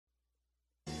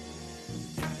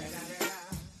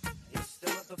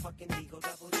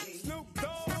double G. Snoop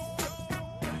Dogg.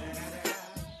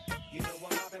 You know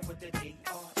I'm mobbing with the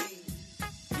D.R.E.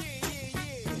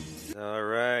 All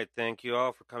right. Thank you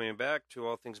all for coming back to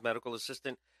All Things Medical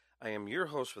Assistant. I am your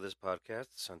host for this podcast,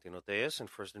 Santino Tejas, and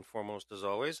first and foremost, as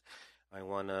always, I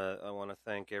wanna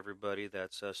thank everybody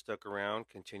that's stuck around,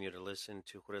 continue to listen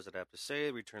to what does it have to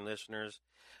say, return listeners,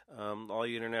 all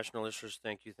you international listeners.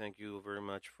 Thank you very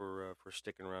much for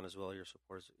sticking around as well. Your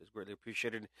support is greatly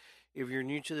appreciated. If you're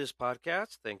new to this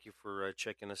podcast, thank you for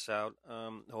checking us out.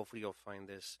 Hopefully, you'll find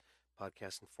this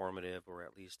podcast informative, or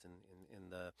at least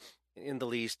in the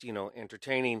least,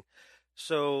 entertaining.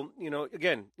 So,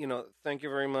 again, thank you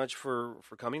very much for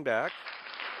coming back.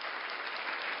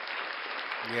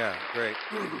 Yeah, great.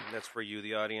 That's for you,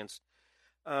 the audience.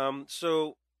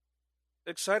 So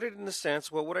excited in the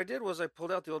sense. Well, what I did was I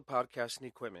pulled out the old podcasting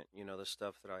equipment. The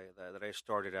stuff that I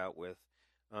started out with.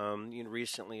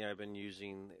 Recently I've been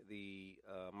using the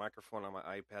microphone on my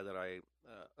iPad that I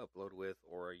upload with,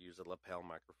 or I use a lapel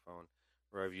microphone,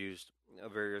 or I've used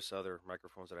various other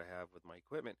microphones that I have with my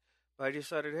equipment. But I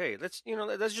decided, hey, let's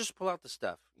just pull out the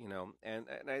stuff,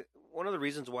 one of the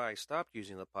reasons why I stopped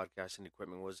using the podcasting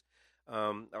equipment was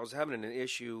I was having an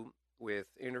issue with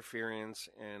interference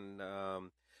and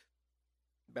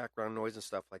background noise and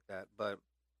stuff like that. But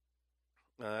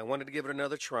I wanted to give it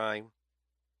another try.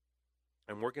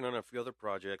 I'm working on a few other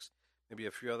projects, maybe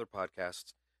a few other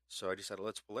podcasts. So I decided,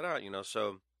 let's pull it out.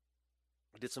 So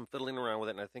I did some fiddling around with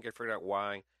it, and I think I figured out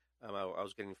why I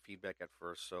was getting feedback at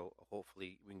first. So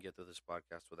hopefully we can get through this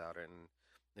podcast without it. And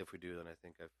if we do, then I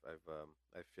think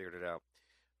I've figured it out.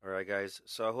 All right, guys.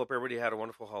 So I hope everybody had a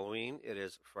wonderful Halloween. It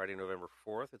is Friday, November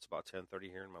 4th. It's about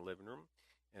 10:30 here in my living room,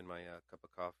 and my cup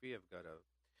of coffee. I've got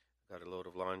a load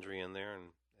of laundry in there,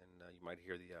 and you might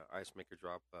hear the ice maker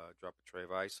drop a tray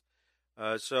of ice.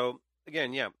 So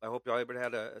again, yeah, I hope y'all everybody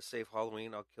had a safe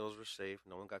Halloween. All kills were safe.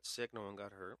 No one got sick. No one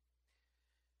got hurt.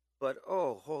 But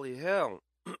oh, holy hell,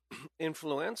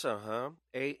 influenza, huh?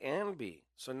 A and B.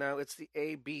 So now it's the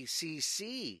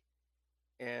ABCC,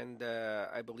 and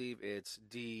I believe it's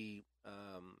D.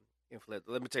 Influenza.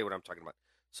 Let me tell you what I'm talking about.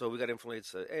 So we got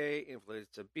influenza A,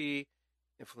 influenza B,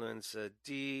 influenza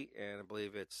D, and I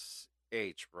believe it's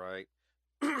H, right?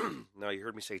 Now you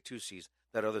heard me say two C's.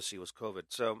 That other C was COVID.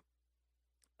 So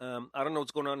I don't know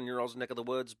what's going on in your all's neck of the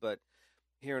woods, but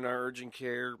here in our urgent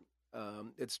care,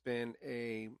 it's been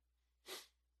a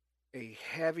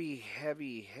heavy,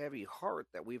 heavy, heavy heart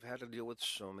that we've had to deal with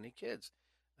so many kids.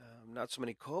 Not so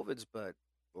many COVIDs, but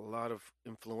a lot of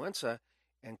influenza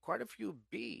and quite a few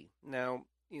B. Now,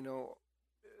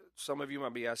 some of you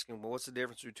might be asking, well, what's the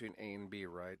difference between A and B,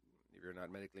 right? If you're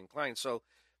not medically inclined. So,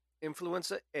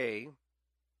 influenza A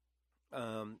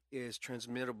is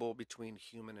transmittable between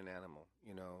human and animal,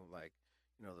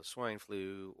 the swine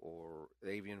flu or the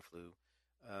avian flu.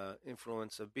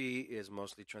 Influenza B is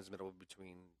mostly transmittable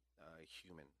between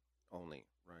human only,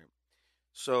 right?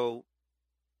 So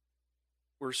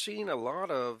we're seeing a lot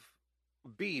of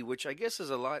B, which I guess is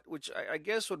a lot, which I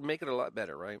guess would make it a lot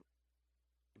better, right?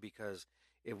 Because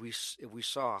if we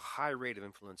saw a high rate of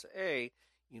influenza A,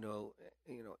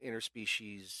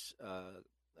 interspecies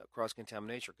cross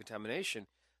contamination or contamination,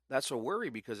 that's a worry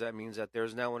because that means that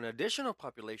there's now an additional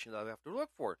population that I have to look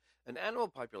for, an animal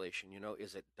population.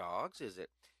 Is it dogs? Is it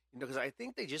because I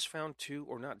think they just found two,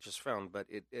 or not just found, but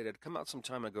it had come out some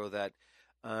time ago that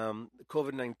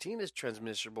COVID-19 is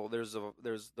transmissible. There's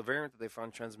the variant that they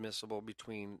found transmissible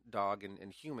between dog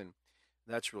and human.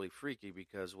 That's really freaky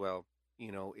because, well,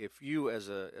 if you as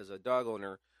a dog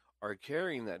owner are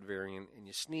carrying that variant and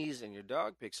you sneeze and your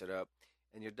dog picks it up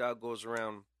and your dog goes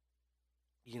around,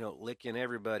 licking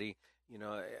everybody,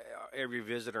 every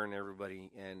visitor and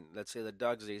everybody, and let's say the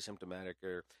dog's asymptomatic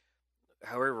or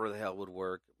however the hell would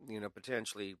work,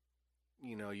 potentially,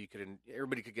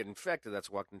 everybody could get infected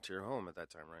that's walked into your home at that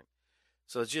time, right?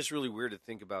 So it's just really weird to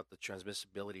think about the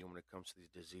transmissibility when it comes to these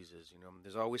diseases.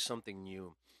 There's always something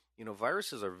new.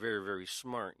 Viruses are very, very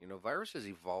smart. Viruses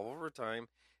evolve over time.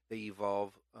 They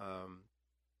evolve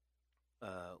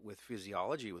with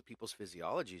physiology, with people's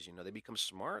physiologies. They become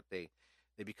smart. They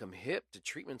become hip to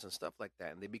treatments and stuff like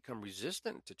that, and they become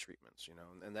resistant to treatments.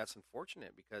 And that's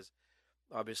unfortunate because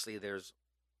obviously there's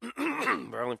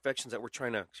viral infections that we're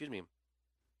trying to,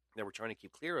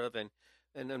 keep clear of, and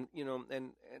then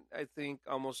and I think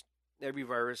almost every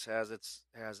virus has its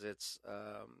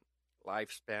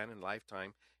lifespan and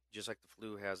lifetime, just like the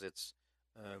flu has its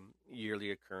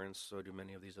yearly occurrence. So do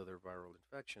many of these other viral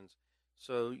infections.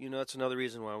 So that's another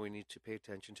reason why we need to pay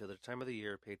attention to the time of the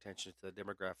year, pay attention to the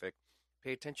demographic,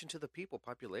 pay attention to the people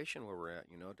population where we're at.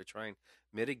 To try and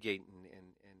mitigate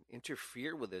and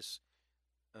interfere with this.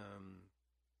 Um,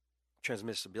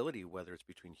 transmissibility, whether it's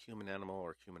between human animal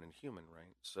or human and human,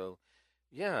 right? So,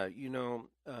 yeah,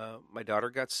 my daughter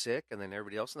got sick, and then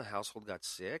everybody else in the household got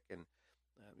sick, and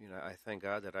I thank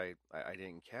God that I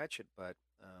didn't catch it, but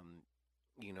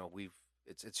we've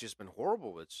it's just been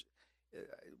horrible. Uh,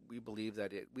 we believe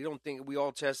that we don't think we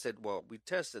all tested. Well, we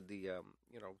tested the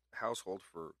household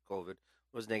for COVID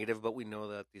was negative, but we know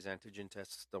that these antigen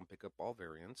tests don't pick up all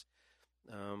variants.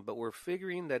 But we're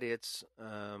figuring that it's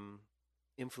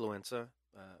influenza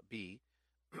B.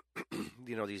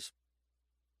 These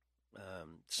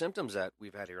symptoms that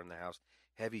we've had here in the house: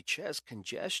 heavy chest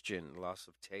congestion, loss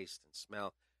of taste and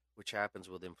smell, which happens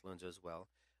with influenza as well,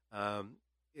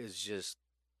 is just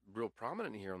real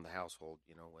prominent here in the household.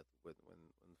 With when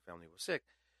the family was sick,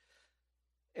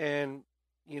 and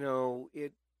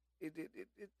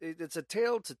it's a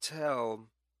tale to tell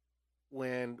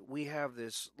when we have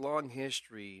this long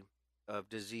history of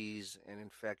disease and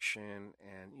infection,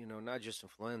 and not just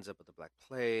influenza but the Black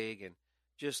Plague and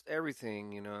just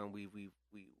everything. And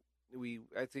we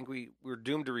I think we're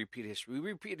doomed to repeat history.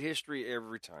 We repeat history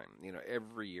every time,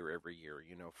 every year.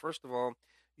 First of all,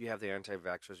 you have the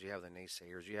anti-vaxxers, you have the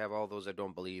naysayers, you have all those that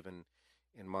don't believe in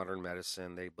modern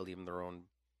medicine. They believe in their own,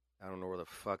 I don't know where the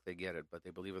fuck they get it, but they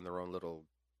believe in their own little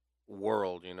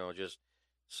world, just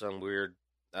some weird,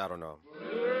 I don't know.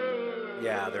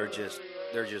 Yeah, they're just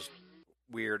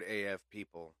weird AF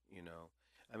people.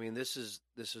 I mean, this is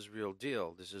real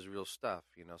deal. This is real stuff.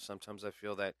 Sometimes I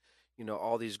feel that,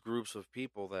 all these groups of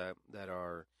people that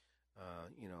are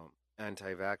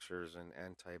anti-vaxxers and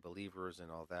anti-believers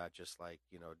and all that, just like,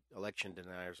 election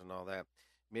deniers and all that.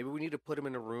 Maybe we need to put them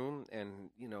in a room and,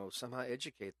 somehow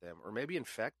educate them or maybe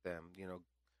infect them.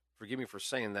 Forgive me for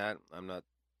saying that. I'm not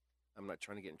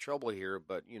trying to get in trouble here,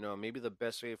 but maybe the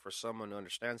best way for someone to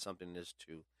understand something is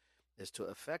to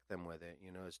affect them with it,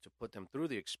 is to put them through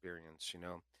the experience.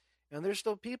 And there's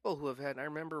still people who have had. I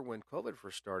remember when COVID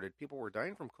first started, people were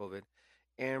dying from COVID,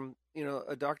 and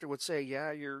a doctor would say,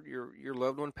 "Yeah, your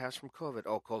loved one passed from COVID.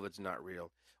 Oh, COVID's not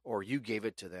real, or you gave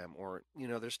it to them, or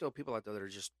there's still people out there that are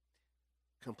just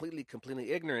completely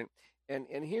ignorant."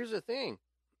 And here's the thing: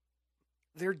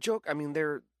 they're joke. I mean,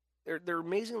 they're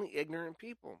amazingly ignorant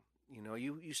people.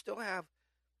 You still have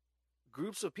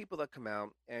groups of people that come out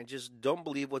and just don't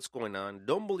believe what's going on,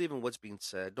 don't believe in what's being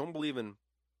said, don't believe in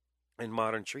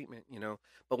modern treatment.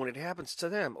 But when it happens to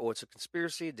them, oh, it's a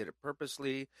conspiracy, did it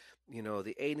purposely,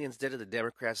 the aliens did it, the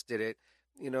Democrats did it.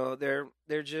 They're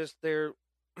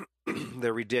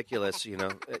they're ridiculous,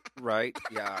 right?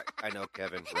 Yeah, I know,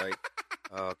 Kevin, right?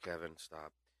 Oh, Kevin,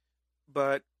 stop.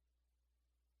 But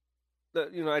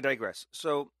I digress.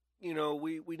 So, we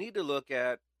need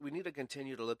to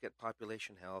continue to look at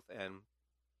population health, and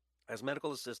as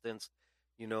medical assistants,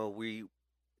 we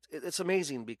it's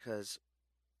amazing because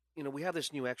we have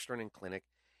this new extern in clinic,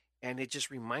 and it just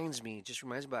reminds me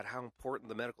about how important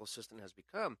the medical assistant has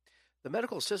become. The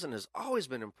medical assistant has always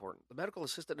been important. The medical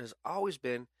assistant has always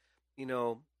been, you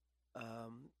know,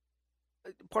 um,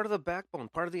 part of the backbone,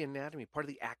 part of the anatomy, part of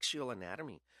the axial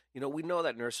anatomy. We know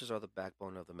that nurses are the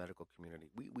backbone of the medical community.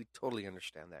 We totally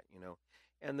understand that.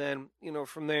 And then,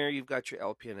 from there, you've got your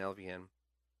LP and LVN,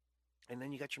 and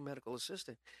then you got your medical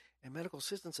assistant. And medical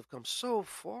assistants have come so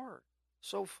far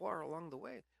along the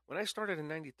way. When I started in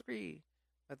 '93,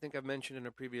 I think I've mentioned in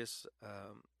a previous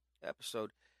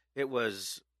episode, it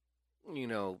was,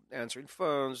 answering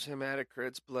phones,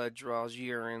 hematocrits, blood draws,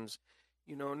 urines,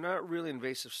 not really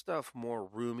invasive stuff, more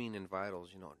rooming and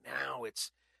vitals. Now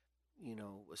it's,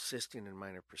 assisting in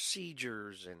minor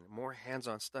procedures and more hands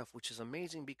on stuff, which is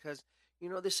amazing because,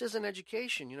 this is an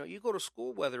education. You go to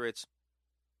school, whether it's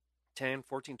 10,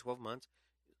 14, 12 months.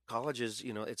 Colleges,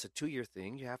 it's a 2-year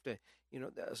thing. You have to,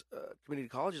 community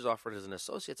colleges offer it as an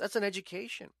associate. That's an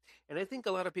education. And I think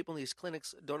a lot of people in these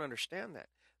clinics don't understand that.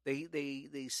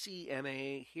 They see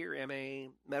MA, hear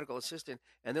MA, medical assistant,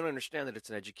 and they don't understand that it's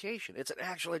an education. It's an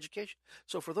actual education.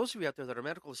 So for those of you out there that are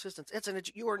medical assistants,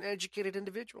 you are an educated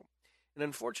individual. And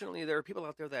unfortunately, there are people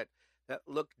out there that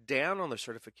look down on the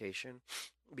certification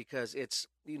because it's,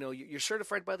 you're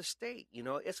certified by the state.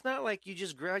 It's not like you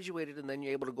just graduated and then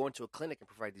you're able to go into a clinic and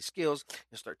provide these skills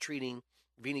and start treating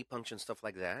venipuncture and stuff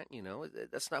like that.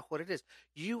 That's not what it is.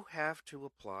 You have to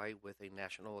apply with a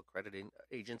national accrediting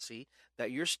agency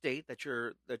that your state, that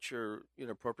your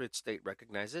appropriate state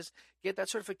recognizes, get that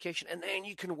certification, and then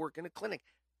you can work in a clinic.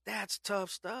 That's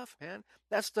tough stuff, man.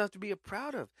 That's stuff to be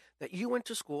proud of. That you went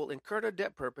to school, incurred a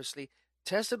debt purposely,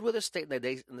 tested with a state,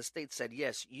 and the state said,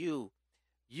 yes, you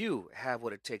have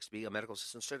what it takes to be a medical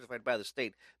assistant certified by the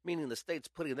state, meaning the state's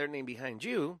putting their name behind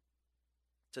you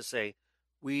to say,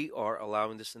 we are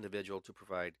allowing this individual to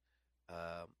provide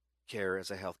care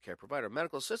as a healthcare provider.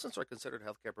 Medical assistants are considered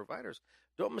healthcare providers.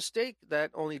 Don't mistake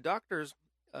that only doctors,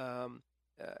 um,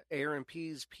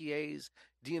 ARNPs, PAs,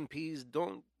 DNPs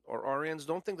don't or RNs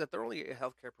don't think that they're only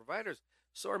healthcare providers.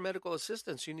 So are medical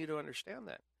assistants. You need to understand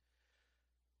that.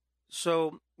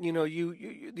 So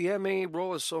the MA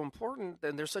role is so important,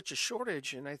 and there's such a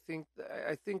shortage, and I think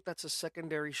that's a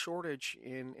secondary shortage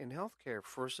in healthcare.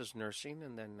 First is nursing,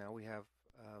 and then now we have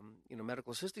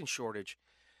medical assisting shortage.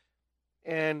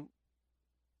 And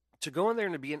to go in there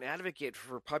and to be an advocate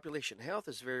for population health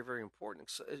is very, very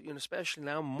important, especially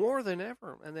now more than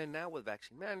ever. And then now with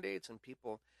vaccine mandates and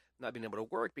people not being able to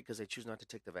work because they choose not to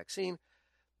take the vaccine,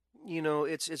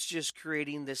 it's just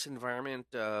creating this environment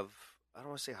of, I don't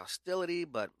want to say hostility,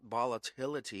 but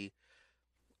volatility.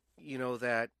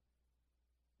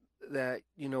 That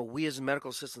we as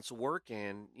medical assistants work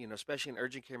in, especially in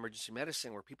urgent care emergency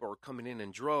medicine, where people are coming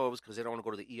in droves because they don't want to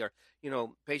go to the ER.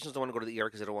 Patients don't want to go to the ER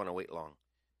because they don't want to wait long.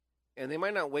 And they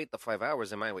might not wait the 5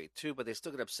 hours, they might wait 2, but they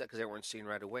still get upset because they weren't seen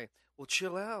right away. Well,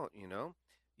 chill out.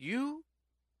 You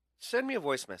send me a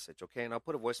voice message, okay? And I'll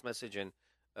put a voice message in.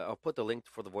 I'll put the link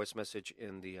for the voice message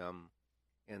in the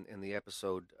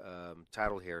episode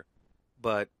title here.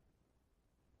 But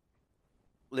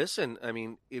listen, I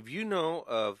mean, if you know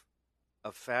of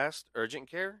a fast urgent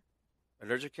care,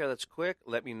 an urgent care that's quick,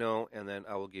 let me know, and then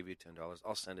I will give you $10.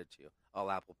 I'll send it to you.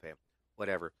 I'll Apple Pay,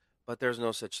 whatever. But there's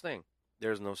no such thing.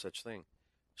 There's no such thing.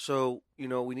 So,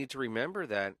 we need to remember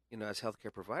that, as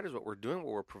healthcare providers, what we're doing,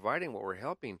 what we're providing, what we're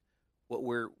helping, what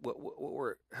we're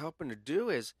helping to do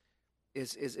is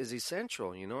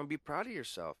essential, and be proud of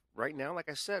yourself. Right now, like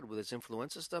I said, with this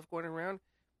influenza stuff going around,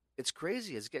 it's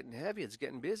crazy. It's getting heavy. It's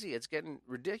getting busy. It's getting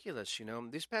ridiculous.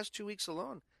 These past 2 weeks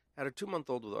alone, I had a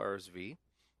 2-month-old with RSV.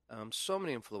 So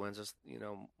many influenzas.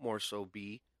 More so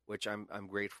B, which I'm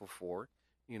grateful for.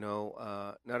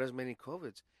 Not as many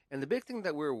COVIDs. And the big thing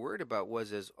that we were worried about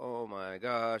is, oh my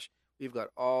gosh, we've got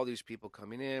all these people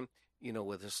coming in,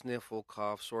 with a sniffle,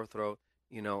 cough, sore throat,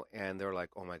 and they're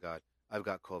like, oh my God, I've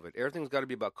got COVID. Everything's got to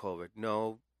be about COVID.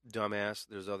 No, dumbass.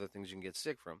 There's other things you can get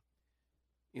sick from.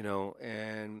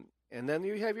 And then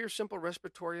you have your simple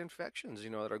respiratory infections,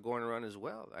 that are going around as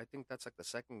well. I think that's like the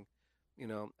second,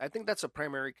 I think that's a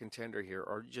primary contender here,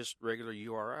 or just regular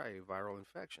URI, viral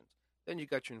infections. Then you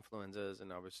got your influenzas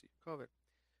and obviously COVID.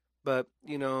 But,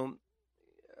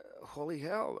 holy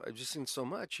hell, I've just seen so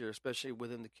much here, especially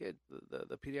within the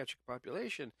pediatric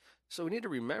population. So we need to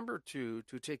remember to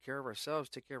take care of ourselves,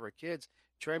 take care of our kids,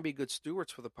 try and be good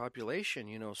stewards for the population.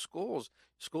 Schools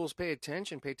pay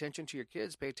attention to your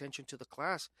kids, pay attention to the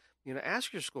class.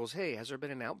 Ask your schools, hey, has there been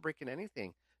an outbreak in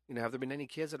anything? Have there been any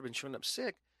kids that have been showing up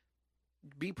sick?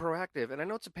 Be proactive. And I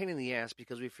know it's a pain in the ass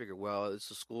because we figure, well, it's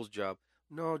the school's job.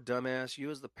 No, dumbass, you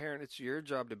as the parent, it's your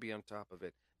job to be on top of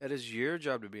it. That is your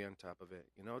job to be on top of it.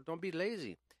 Don't be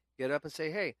lazy. Get up and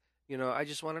say, hey, I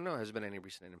just want to know, has there been any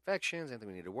recent infections, anything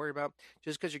we need to worry about?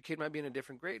 Just because your kid might be in a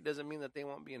different grade doesn't mean that they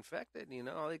won't be infected.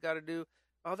 All they got to do,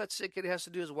 all that sick kid has to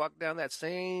do is walk down that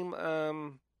same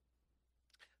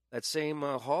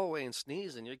hallway and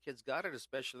sneeze, and your kid's got it,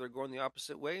 especially if they're going the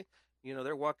opposite way.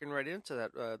 They're walking right into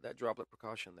that droplet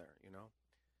precaution there,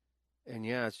 And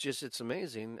yeah, it's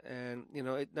amazing. And,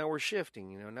 now we're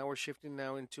shifting, now we're shifting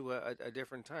now into a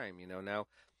different time. Now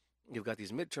you've got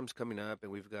these midterms coming up,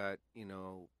 and we've got,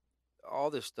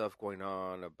 all this stuff going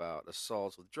on about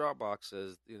assaults with drop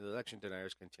boxes. The election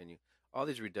deniers continue. All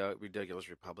these ridiculous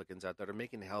Republicans out there are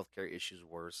making healthcare issues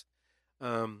worse.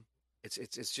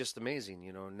 It's just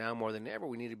amazing. Now more than ever,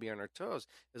 we need to be on our toes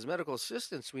as medical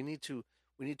assistants. We need to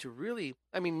really.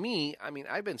 I've been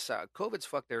COVID's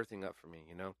fucked everything up for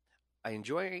me. I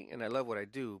enjoy and I love what I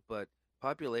do, but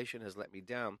population has let me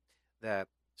down. That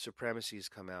supremacies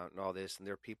come out and all this, and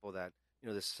there are people that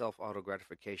this self auto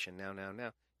gratification now.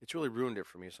 It's really ruined it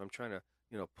for me. So I'm trying to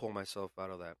pull myself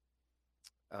out of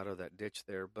that ditch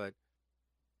there. But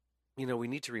we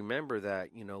need to remember that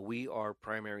we are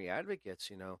primary advocates.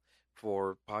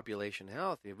 For population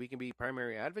health. If we can be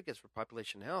primary advocates for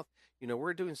population health,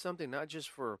 we're doing something not just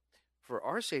for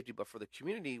our safety, but for the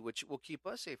community, which will keep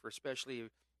us safer. Especially,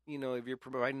 if you're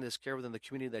providing this care within the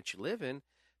community that you live in,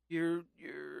 you're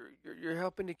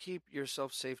helping to keep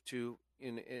yourself safe too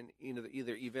in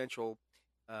either eventual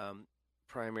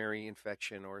primary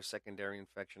infection or secondary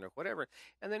infection or whatever.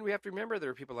 And then we have to remember there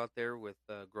are people out there with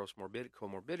gross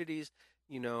comorbidities,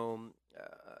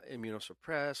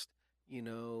 immunosuppressed.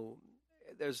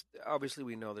 There's obviously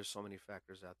we know there's so many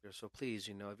factors out there. So please,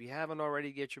 if you haven't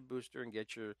already, get your booster and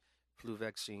get your flu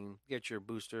vaccine. Get your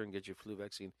booster and get your flu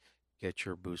vaccine. Get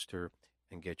your booster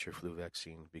and get your flu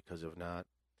vaccine, because if not,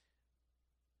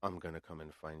 I'm gonna come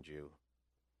and find you.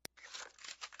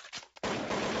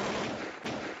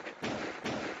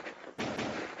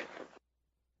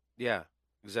 Yeah,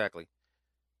 exactly.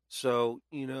 So,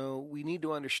 we need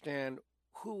to understand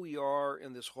who we are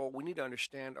in this whole, we need to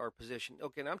understand our position.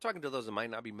 Okay, now I'm talking to those that might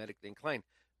not be medically inclined.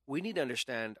 We need to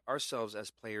understand ourselves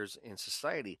as players in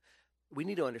society. We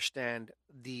need to understand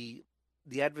the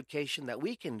advocation that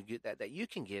we can get, that you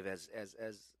can give as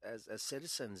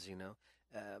citizens,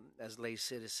 as lay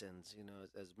citizens,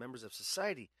 as members of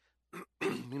society.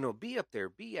 Be up there,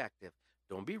 be active.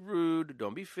 Don't be rude,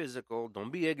 don't be physical,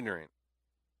 don't be ignorant.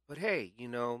 But hey,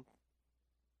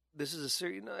 this is a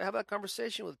serious, have that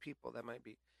conversation with people that might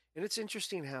be. And it's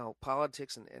interesting how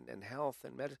politics and health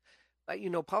and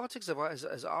medicine, politics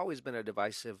has always been a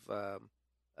divisive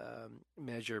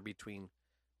measure between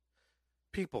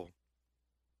people.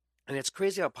 And it's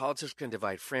crazy how politics can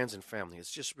divide friends and family.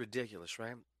 It's just ridiculous,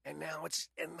 right? And now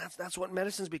that's what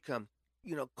medicine's become.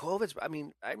 COVID's, I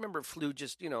mean, I remember flu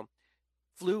just,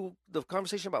 flu, the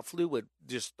conversation about flu would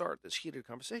just start this heated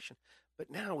conversation. But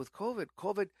now with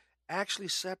COVID actually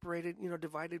separated,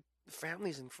 divided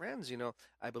families and friends.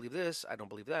 I believe this, I don't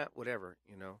believe that, whatever.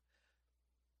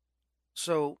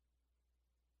 So,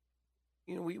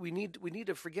 we need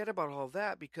to forget about all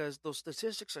that because those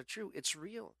statistics are true. It's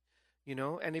real.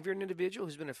 And if you're an individual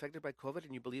who's been affected by COVID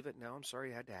and you believe it now, I'm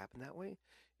sorry it had to happen that way.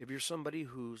 If you're somebody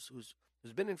who's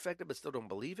been infected but still don't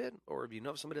believe it, or if you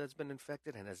know somebody that's been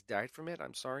infected and has died from it,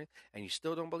 I'm sorry, and you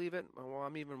still don't believe it, well,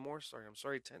 I'm even more sorry. I'm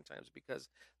sorry 10 times because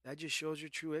that just shows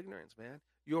your true ignorance, man.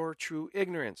 Your true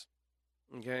ignorance.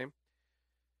 Okay?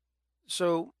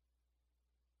 So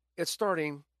it's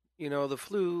starting, the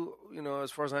flu, as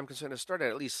far as I'm concerned, it started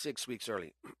at least 6 weeks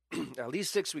early. At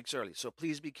least 6 weeks early. So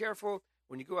please be careful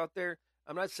when you go out there.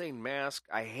 I'm not saying mask.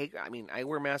 I mean, I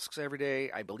wear masks every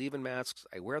day. I believe in masks.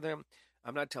 I wear them.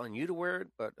 I'm not telling you to wear it,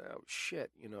 but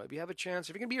shit, if you have a chance,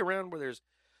 if you're going to be around where there's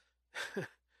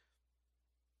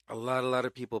a lot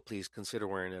of people, please consider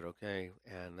wearing it, okay?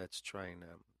 And let's try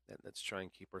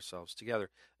and keep ourselves together.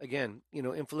 Again,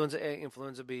 influenza A,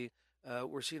 influenza B.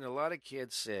 We're seeing a lot of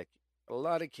kids sick,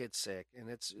 and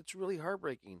it's really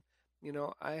heartbreaking.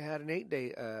 I had an 8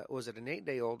 day, was it an 8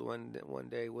 day old one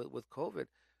day with COVID.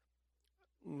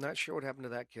 Not sure what happened to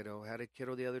that kiddo. Had a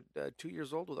kiddo the other 2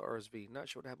 years old with RSV. Not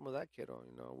sure what happened with that kiddo.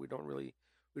 We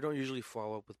don't usually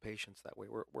follow up with patients that way.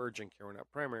 We're urgent care, we're not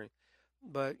primary.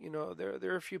 But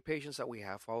there are a few patients that we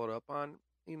have followed up on.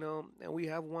 And we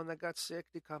have one that got sick,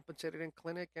 decompensated in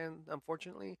clinic, and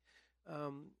unfortunately,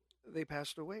 um, they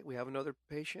passed away. We have another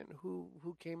patient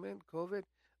who came in COVID.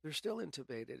 They're still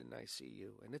intubated in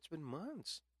ICU, and it's been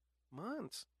months,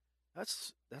 months.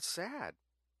 That's sad.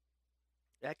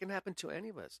 That can happen to any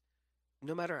of us.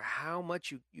 No matter how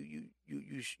much you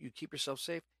keep yourself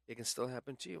safe, it can still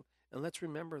happen to you. And let's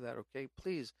remember that, okay?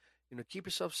 Please, keep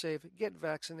yourself safe, get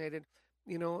vaccinated.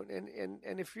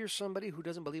 And if you're somebody who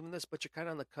doesn't believe in this, but you're kind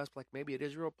of on the cusp, like maybe it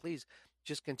is real, please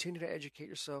just continue to educate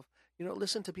yourself.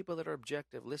 Listen to people that are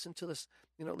objective. Listen to this,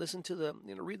 listen to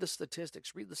read the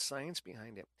statistics, read the science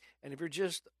behind it. And if you're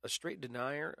just a straight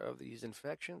denier of these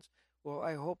infections, well,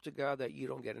 I hope to God that you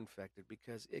don't get infected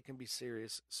because it can be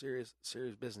serious, serious,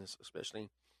 serious business, especially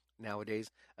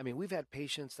nowadays. I mean, we've had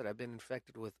patients that have been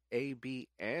infected with A, B,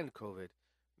 and COVID.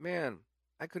 Man,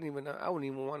 I wouldn't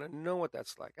even want to know what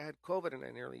that's like. I had COVID and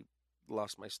I nearly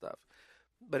lost my stuff.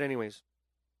 But, anyways,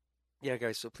 yeah,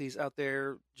 guys, so please out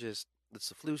there, just it's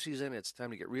the flu season. It's time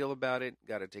to get real about it.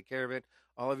 Got to take care of it.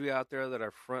 All of you out there that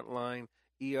are frontline,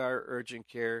 ER, urgent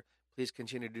care, please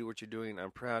continue to do what you're doing.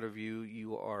 I'm proud of you.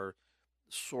 You are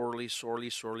sorely, sorely,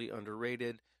 sorely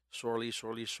underrated, sorely,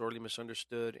 sorely, sorely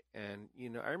misunderstood. And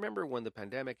I remember when the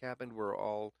pandemic happened, we were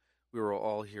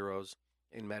all heroes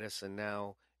in medicine.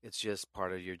 Now it's just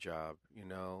part of your job.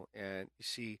 And you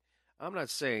see, I'm not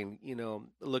saying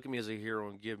look at me as a hero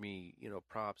and give me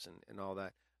props and all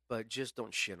that, but just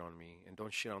don't shit on me and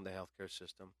don't shit on the healthcare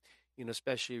system.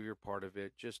 Especially if you're part of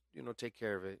it, just take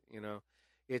care of it.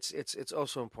 It's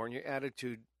also important.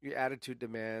 Your attitude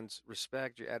demands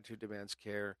respect. Your attitude demands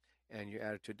care, and your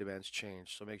attitude demands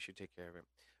change. So make sure you take care of it.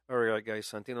 All right, guys.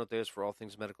 Santino Teos for all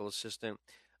things medical assistant.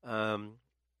 Um,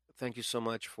 Thank you so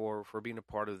much for being a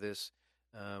part of this.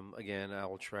 Again, I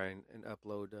will try and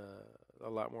upload a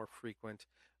lot more frequent.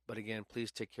 But again,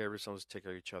 please take care of yourselves. Take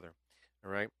care of each other.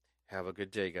 All right. Have a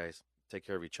good day, guys. Take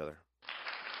care of each other.